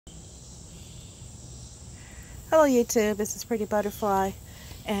Hello YouTube, this is Pretty Butterfly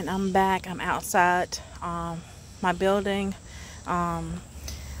and I'm back. I'm outside my building.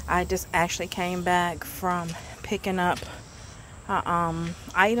 I just actually came back from picking up an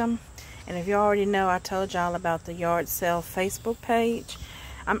item, and if you already know, I told y'all about the yard sale Facebook page.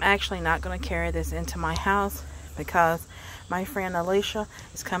 I'm actually not going to carry this into my house because my friend Alicia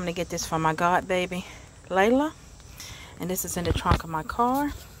is coming to get this for my god baby Laylah, and this is in the trunk of my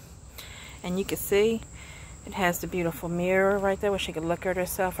car. And you can see it has the beautiful mirror right there where she could look at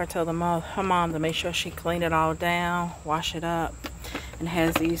herself. I told her mom to make sure she clean it all down, wash it up. And it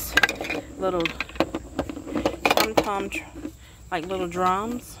has these little like little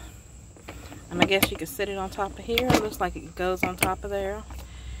drums. And I guess you could sit it on top of here. It looks like it goes on top of there.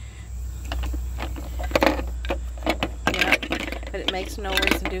 Yeah, but it makes noise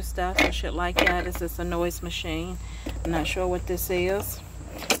and do stuff and shit like that. It's just a noise machine. I'm not sure what this is.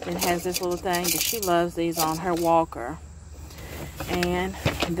 It has this little thing that she loves these on her walker. And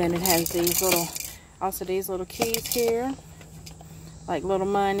then it has these little keys here. Like little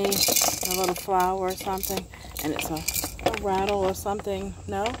money, a little flower or something. And it's a rattle or something.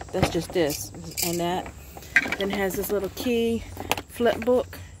 No, that's just this and that. Then it has this little key flip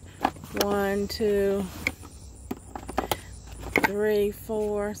book. 1, 2, 3,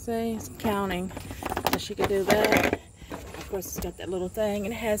 4. See, it's counting. So she could do that. Of course, it's got that little thing,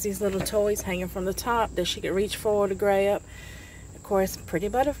 and it has these little toys hanging from the top that she could reach for to grab. Of course, Pretty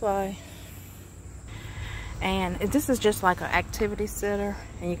Butterfly. And this is just like an activity center,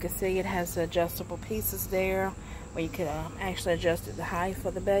 and you can see it has the adjustable pieces there where you could actually adjust it the height for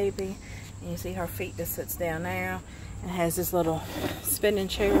the baby. And you see her feet that sits down there. And it has this little spinning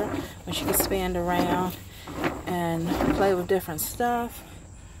chair where she can spin around and play with different stuff.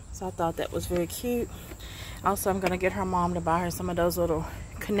 So I thought that was very cute. Also, I'm going to get her mom to buy her some of those little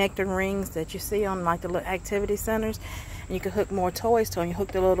connector rings that you see on like the little activity centers. And you can hook more toys to them. You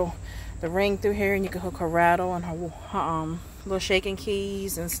hook the ring through here, and you can hook her rattle and her little shaking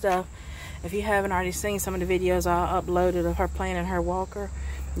keys and stuff. If you haven't already seen some of the videos I uploaded of her playing in her walker,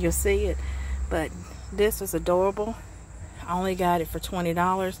 you'll see it. But this is adorable. I only got it for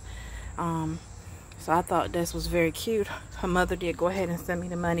 $20. So I thought this was very cute. Her mother did go ahead and send me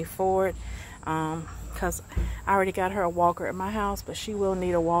the money for it. Because I already got her a walker at my house, but she will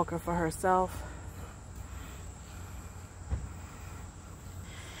need a walker for herself.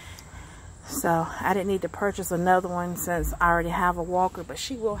 So I didn't need to purchase another one since I already have a walker, but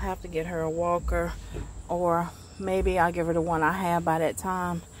she will have to get her a walker, or maybe I'll give her the one I have by that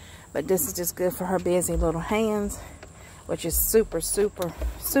time. But this is just good for her busy little hands, which is super, super,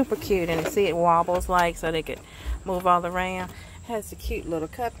 super cute. And you see it wobbles like so they could move all around. Has the cute little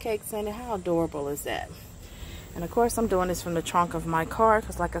cupcakes in it. How adorable is that? And of course, I'm doing this from the trunk of my car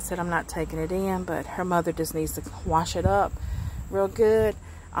because, like I said, I'm not taking it in, but her mother just needs to wash it up real good.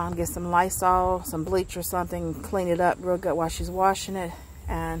 Get some Lysol, some bleach or something, clean it up real good while she's washing it.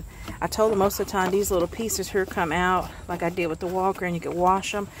 And I told her most of the time these little pieces here come out like I did with the walker, and you can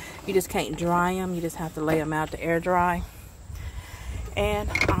wash them. You just can't dry them. You just have to lay them out to air dry. And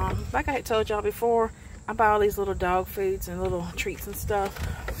like I had told y'all before, I buy all these little dog foods and little treats and stuff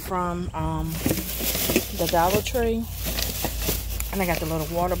from the Dollar Tree. And I got the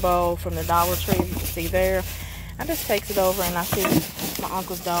little water bowl from the Dollar Tree, you can see there. I just takes it over and I feed my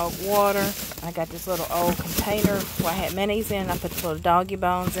uncle's dog water. I got this little old container where I had mayonnaise in. I put the little doggy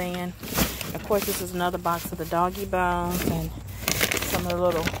bones in. Of course, this is another box of the doggy bones and some of the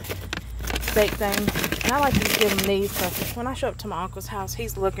little steak things. And I like to give him these because when I show up to my uncle's house,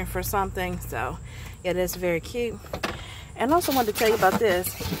 he's looking for something. So yeah, that's very cute. And I also wanted to tell you about this.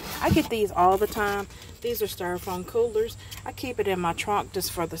 I get these all the time. These are styrofoam coolers. I keep it in my trunk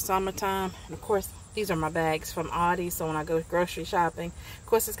just for the summertime. And of course, these are my bags from Aubree, so when I go grocery shopping, of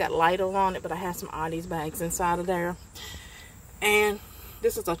course it's got Laylah on it, but I have some Aubree bags inside of there. And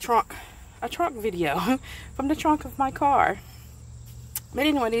this is a trunk video from the trunk of my car. But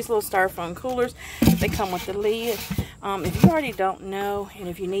anyway, these little styrofoam coolers, they come with the lid. If you already don't know, and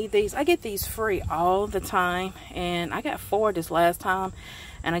if you need these, I get these free all the time. And I got 4 this last time.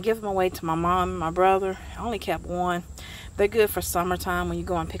 And I give them away to my mom and my brother. I only kept 1. They're good for summertime when you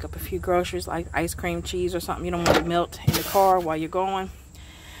go and pick up a few groceries like ice cream, cheese, or something. You don't want to melt in the car while you're going.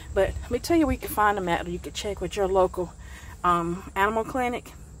 But let me tell you where you can find them at, or you can check with your local animal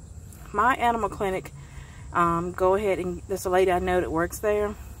clinic. My animal clinic, go ahead and there's a lady I know that works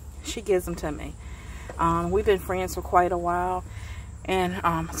there. She gives them to me. We've been friends for quite a while. And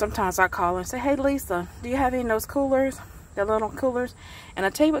sometimes I call her and say, hey Lisa, do you have any of those coolers? The little coolers. And I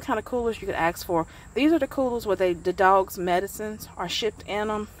tell you what kind of coolers you could ask for. These are the coolers where the dog's medicines are shipped in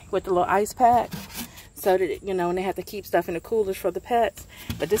them with the little ice pack. so that, you know, and they have to keep stuff in the coolers for the pets.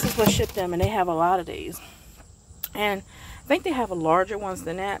 But this is what shipped them, and they have a lot of these. And I think they have a larger ones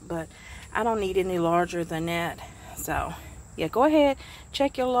than that, but I don't need any larger than that. So yeah, go ahead,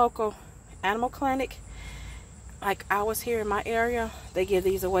 check your local animal clinic. Like ours here in my area, they give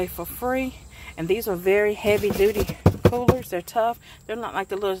these away for free. And these are very heavy duty coolers. They're tough. They're not like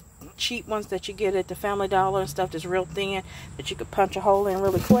the little cheap ones that you get at the Family Dollar and stuff that's real thin that you could punch a hole in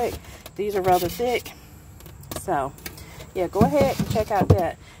really quick. These are rather thick. So yeah, go ahead and check out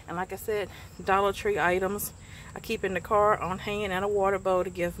that. And like I said, Dollar Tree items I keep in the car on hand, and a water bowl to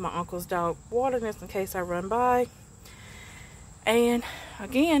give my uncle's dog water just in case I run by. And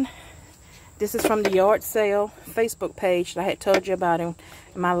again, this is from the yard sale Facebook page that I had told you about in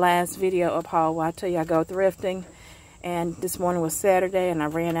my last video of haul, where I tell you I go thrifting. And this morning was Saturday, and I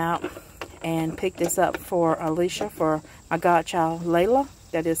ran out and picked this up for Alicia, for my godchild Laylah,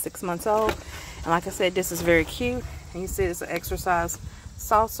 that is 6 months old. And like I said, this is very cute. And you see it's an exercise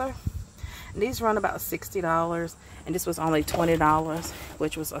saucer. And these run about $60, and this was only $20,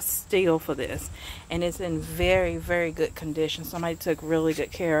 which was a steal for this. And it's in very, very good condition. Somebody took really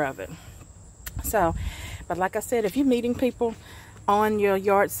good care of it. So, but like I said, if you're meeting people on your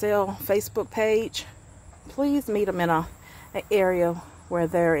yard sale Facebook page, please meet them in an area where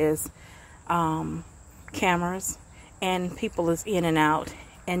there is cameras and people is in and out,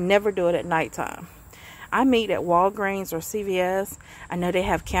 and never do it at nighttime. I meet at Walgreens or CVS. I know they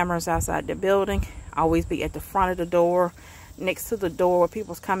have cameras outside the building. I always be at the front of the door, next to the door where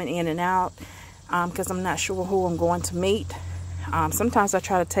people's coming in and out, because I'm not sure who I'm going to meet. Sometimes I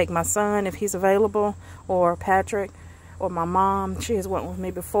try to take my son if he's available, or Patrick, or my mom. She has went with me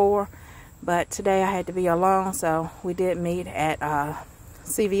before, but today I had to be alone, so we did meet at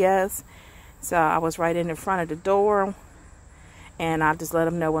CVS. So I was right in the front of the door, and I just let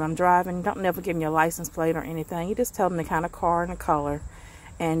them know when I'm driving. Don't never give them your license plate or anything. You just tell them the kind of car and the color,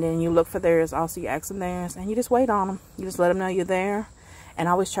 and then you look for theirs. Also, you ask them theirs, and you just wait on them. You just let them know you're there. And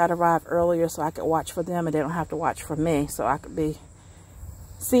I always try to arrive earlier so I could watch for them, and they don't have to watch for me, so I could be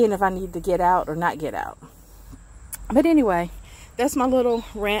seeing if I need to get out or not get out. But anyway, that's my little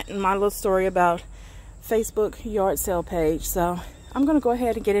rant and my little story about Facebook yard sale page. So I'm going to go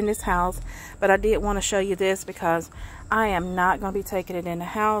ahead and get in this house, but I did want to show you this because I am not going to be taking it in the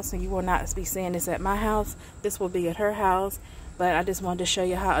house, and you will not be seeing this at my house. This will be at her house, but I just wanted to show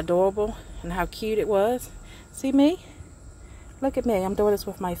you how adorable and how cute it was. See me? Look at me. I'm doing this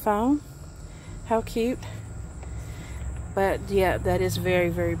with my phone. How cute. But yeah, that is very,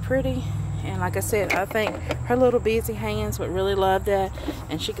 very pretty. And like I said, I think her little busy hands would really love that,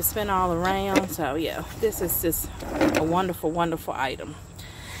 and she could spin all around. So yeah, this is just a wonderful, wonderful item.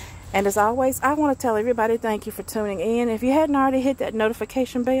 And as always, I want to tell everybody thank you for tuning in. If you hadn't already hit that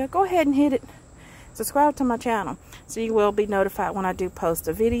notification bell, go ahead and hit it. Subscribe to my channel so you will be notified when I do post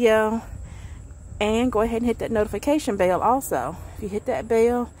a video. And go ahead and hit that notification bell also. If you hit that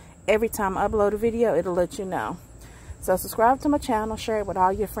bell, every time I upload a video, it'll let you know. So subscribe to my channel, share it with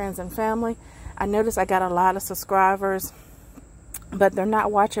all your friends and family. I noticed I got a lot of subscribers, but they're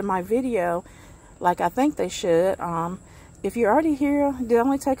not watching my video like I think they should. If you're already here, it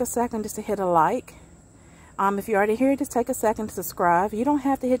only take a second just to hit a like. If you're already here, just take a second to subscribe. You don't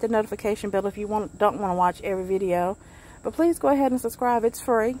have to hit the notification bell if you don't want to watch every video. But please go ahead and subscribe. It's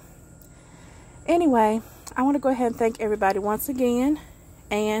free. Anyway, I want to go ahead and thank everybody once again.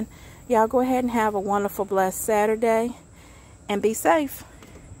 And y'all go ahead and have a wonderful, blessed Saturday. And be safe.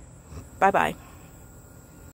 Bye-bye.